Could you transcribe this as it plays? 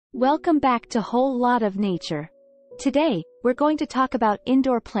Welcome back to Whole Lot of Nature. Today, we're going to talk about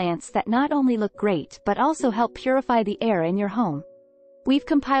indoor plants that not only look great but also help purify the air in your home. We've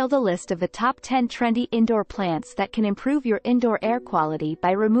compiled a list of the top 10 trendy indoor plants that can improve your indoor air quality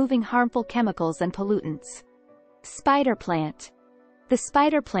by removing harmful chemicals and pollutants. Spider plant. The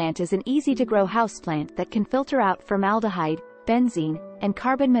spider plant is an easy-to-grow houseplant that can filter out formaldehyde, benzene, and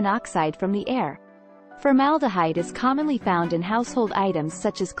carbon monoxide from the air. Formaldehyde is commonly found in household items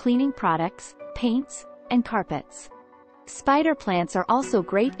such as cleaning products, paints, and carpets. Spider plants are also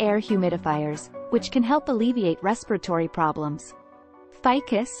great air humidifiers, which can help alleviate respiratory problems.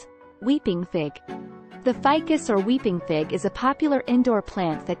 Ficus, weeping fig. The ficus or weeping fig is a popular indoor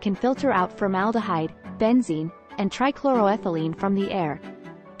plant that can filter out formaldehyde, benzene, and trichloroethylene from the air.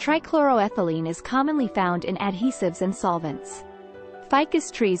 Trichloroethylene is commonly found in adhesives and solvents.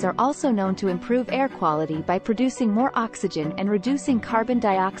 Ficus trees are also known to improve air quality by producing more oxygen and reducing carbon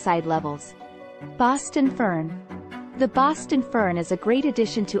dioxide levels. Boston fern. The Boston fern is a great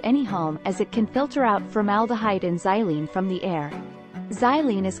addition to any home as it can filter out formaldehyde and xylene from the air.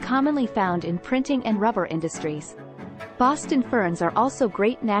 Xylene is commonly found in printing and rubber industries. Boston ferns are also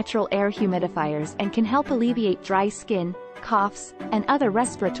great natural air humidifiers and can help alleviate dry skin, coughs, and other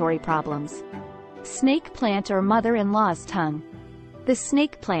respiratory problems. Snake plant or mother-in-law's tongue. The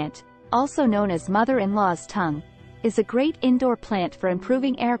snake plant, also known as mother-in-law's tongue, is a great indoor plant for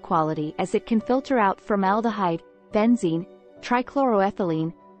improving air quality as it can filter out formaldehyde, benzene,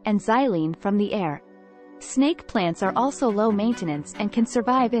 trichloroethylene, and xylene from the air. Snake plants are also low maintenance and can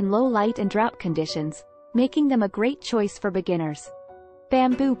survive in low light and drought conditions, making them a great choice for beginners.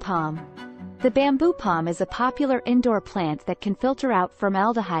 Bamboo palm. The bamboo palm is a popular indoor plant that can filter out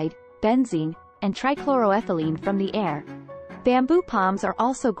formaldehyde, benzene, and trichloroethylene from the air. Bamboo palms are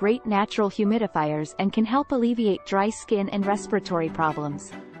also great natural humidifiers and can help alleviate dry skin and respiratory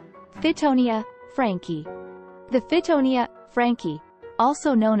problems. Fittonia franki. The Fittonia franki,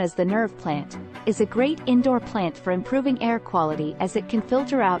 also known as the nerve plant, is a great indoor plant for improving air quality as it can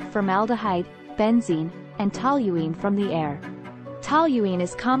filter out formaldehyde, benzene, and toluene from the air. Toluene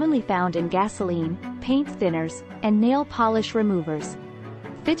is commonly found in gasoline, paint thinners, and nail polish removers.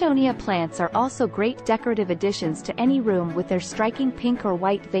 Fittonia plants are also great decorative additions to any room with their striking pink or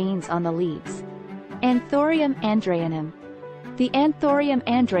white veins on the leaves. Anthurium andreanum. The Anthurium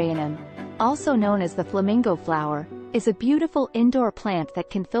andreanum, also known as the flamingo flower, is a beautiful indoor plant that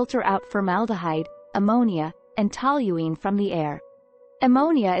can filter out formaldehyde, ammonia, and toluene from the air.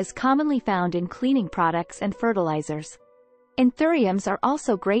 Ammonia is commonly found in cleaning products and fertilizers. Anthuriums are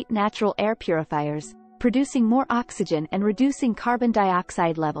also great natural air purifiers, producing more oxygen and reducing carbon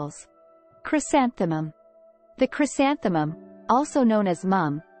dioxide levels. Chrysanthemum. The chrysanthemum, also known as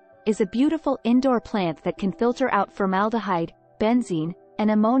mum, is a beautiful indoor plant that can filter out formaldehyde, benzene, and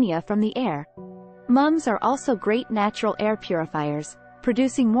ammonia from the air. Mums are also great natural air purifiers,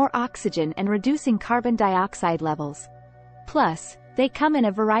 producing more oxygen and reducing carbon dioxide levels. Plus, they come in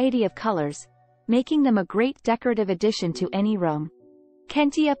a variety of colors, making them a great decorative addition to any room.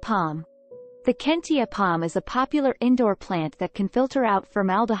 Kentia palm. The Kentia palm is a popular indoor plant that can filter out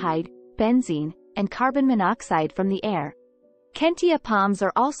formaldehyde, benzene, and carbon monoxide from the air. Kentia palms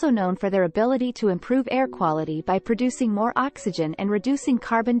are also known for their ability to improve air quality by producing more oxygen and reducing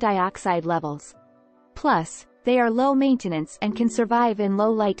carbon dioxide levels. Plus, they are low maintenance and can survive in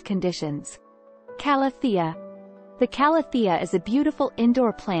low light conditions. Calathea. The calathea is a beautiful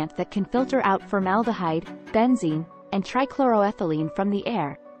indoor plant that can filter out formaldehyde, benzene, and trichloroethylene from the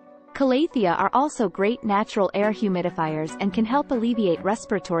air. Calathea are also great natural air humidifiers and can help alleviate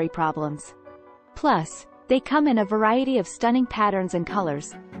respiratory problems. Plus, they come in a variety of stunning patterns and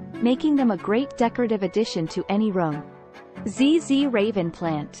colors, making them a great decorative addition to any room. ZZ raven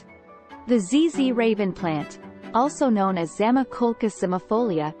plant. The ZZ raven plant, also known as Zammaculcas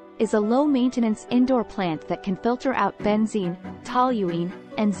zimmifolia, is a low-maintenance indoor plant that can filter out benzene, toluene,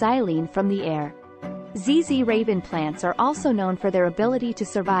 and xylene from the air. ZZ raven plants are also known for their ability to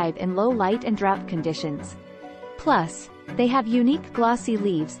survive in low light and drought conditions. Plus, they have unique glossy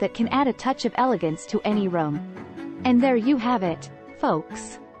leaves that can add a touch of elegance to any room. And there you have it,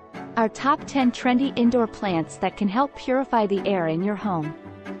 folks. Our top 10 trendy indoor plants that can help purify the air in your home.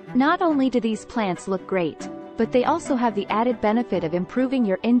 Not only do these plants look great, but they also have the added benefit of improving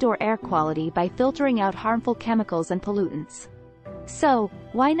your indoor air quality by filtering out harmful chemicals and pollutants. So,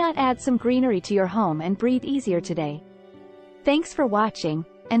 why not add some greenery to your home and breathe easier today? Thanks for watching,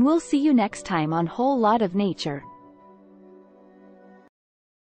 and we'll see you next time on Whole Lot of Nature.